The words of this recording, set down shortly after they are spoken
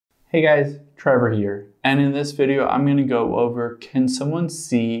Hey guys, Trevor here, and in this video I'm going to go over can someone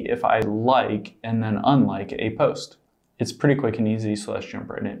see if I like and then unlike a post. It's pretty quick and easy, so let's jump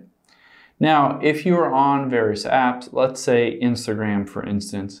right in. Now, if you are on various apps, let's say Instagram for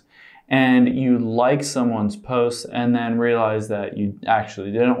instance, and you like someone's post and then realize that you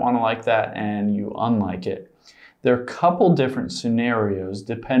actually didn't want to like that and you unlike it, there are a couple different scenarios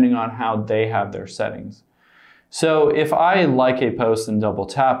depending on how they have their settings. So if I like a post and double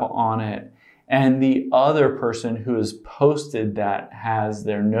tap on it, and the other person who has posted that has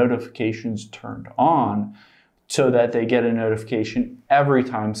their notifications turned on so that they get a notification every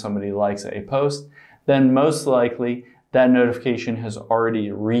time somebody likes a post, then most likely that notification has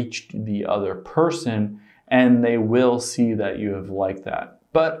already reached the other person and they will see that you have liked that.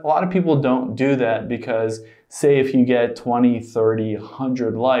 But a lot of people don't do that because, say if you get 20, 30,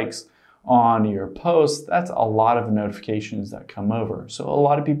 100 likes on your post, that's a lot of notifications that come over. So a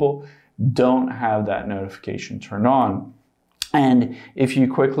lot of people don't have that notification turned on. And if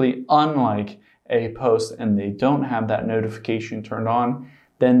you quickly unlike a post and they don't have that notification turned on,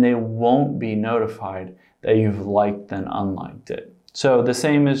 then they won't be notified that you've liked and unliked it. So the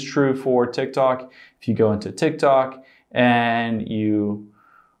same is true for TikTok. If you go into TikTok and you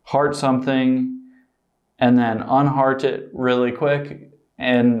heart something and then unheart it really quick,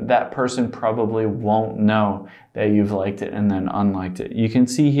 and that person probably won't know that you've liked it and then unliked it. You can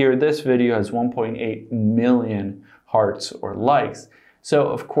see here this video has 1.8 million hearts or likes. So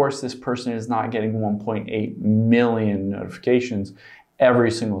of course this person is not getting 1.8 million notifications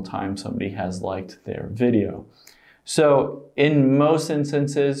every single time somebody has liked their video. So in most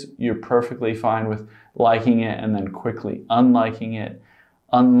instances, you're perfectly fine with liking it and then quickly unliking it,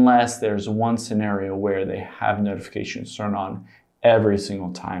 unless there's one scenario where they have notifications turned on every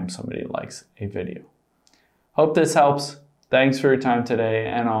single time somebody likes a video. Hope this helps. Thanks for your time today,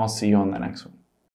 and I'll see you on the next one.